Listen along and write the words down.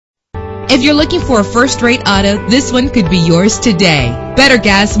If you're looking for a first-rate auto, this one could be yours today. Better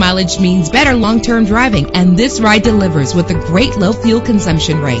gas mileage means better long-term driving, and this ride delivers with a great low fuel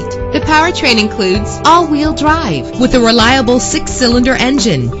consumption rate. The powertrain includes all-wheel drive with a reliable 6-cylinder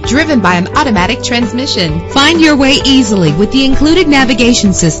engine driven by an automatic transmission. Find your way easily with the included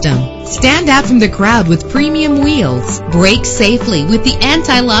navigation system. Stand out from the crowd with premium wheels. Brake safely with the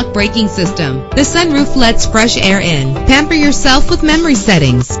anti-lock braking system. The sunroof lets fresh air in. Pamper yourself with memory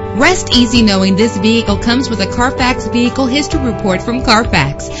settings. Rest easy knowing this vehicle comes with a Carfax Vehicle History Report from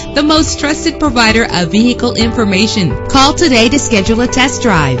Carfax, the most trusted provider of vehicle information. Call today to schedule a test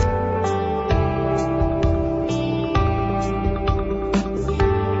drive.